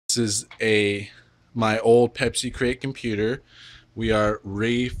This is my old Pepsi Crate computer. We are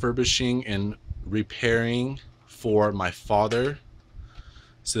refurbishing and repairing for my father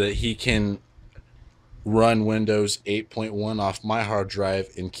so that he can run Windows 8.1 off my hard drive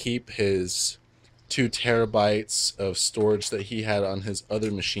and keep his 2 terabytes of storage that he had on his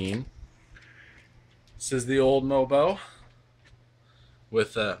other machine. This is the old Mobo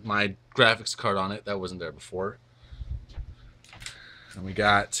with my graphics card on it that wasn't there before. And we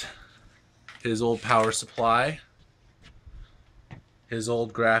got his old power supply, his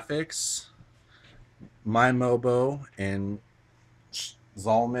old graphics, my Mobo, and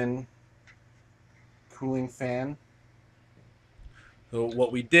Zalman cooling fan. So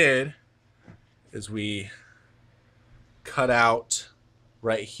what we did is we cut out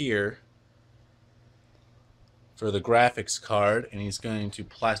right here for the graphics card, and he's going to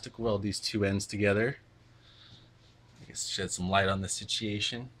plastic weld these two ends together. I guess shed some light on the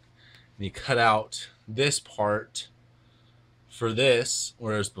situation. And he cut out this part for this,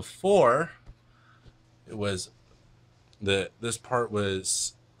 whereas before it was this part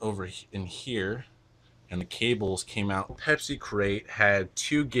was over in here, and the cables came out. Pepsi Crate had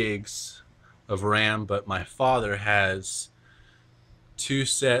 2 gigs of RAM, but my father has 2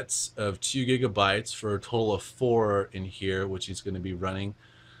 sets of 2 gigabytes for a total of 4 in here, which he's going to be running.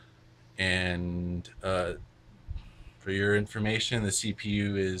 And for your information, the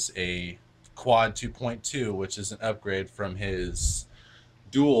CPU is a Quad 2.2, which is an upgrade from his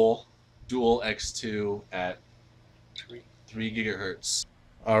dual X2 at 3 gigahertz.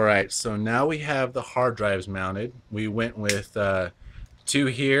 All right, so now we have the hard drives mounted. We went with 2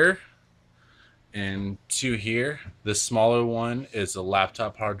 here and 2 here. The smaller one is a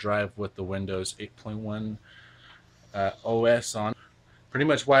laptop hard drive with the Windows 8.1 OS on. Pretty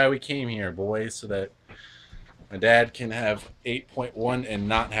much why we came here, boys, so that my dad can have 8.1 and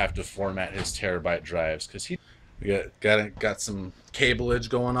not have to format his terabyte drives, because we got some cableage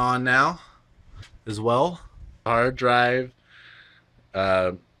going on now as well. Hard drive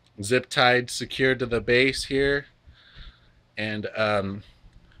zip tied, secured to the base here, and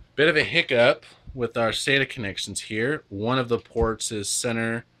bit of a hiccup with our SATA connections here. One of the ports'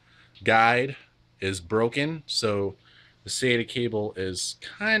 center guide is broken, so the SATA cable is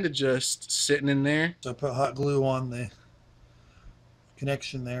kind of just sitting in there. So I put hot glue on the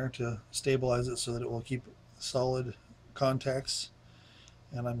connection there to stabilize it so that it will keep solid contacts,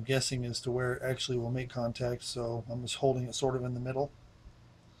 and I'm guessing as to where it actually will make contact, so I'm just holding it sort of in the middle.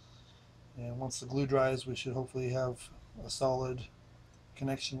 And once the glue dries, we should hopefully have a solid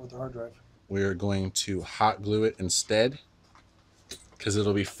connection with the hard drive. We're going to hot glue it instead because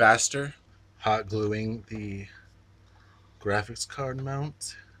it'll be faster. Hot gluing the graphics card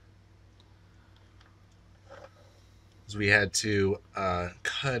mount, as we had to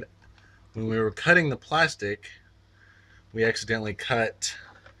cut when we were cutting the plastic. We accidentally cut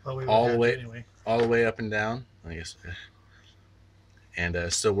all the way up and down, I guess.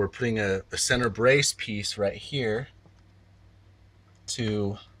 And so we're putting a center brace piece right here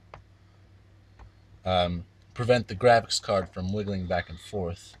to prevent the graphics card from wiggling back and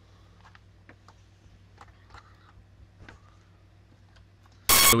forth.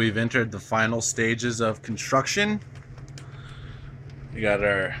 So we've entered the final stages of construction. We got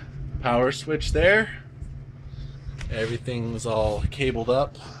our power switch there. Everything's all cabled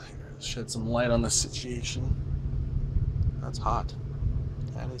up. Shed some light on the situation. That's hot.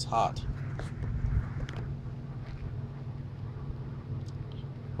 That is hot.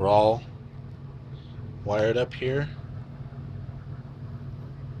 We're all wired up here.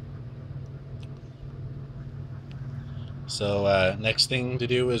 So next thing to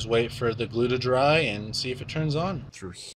do is wait for the glue to dry and see if it turns on. Through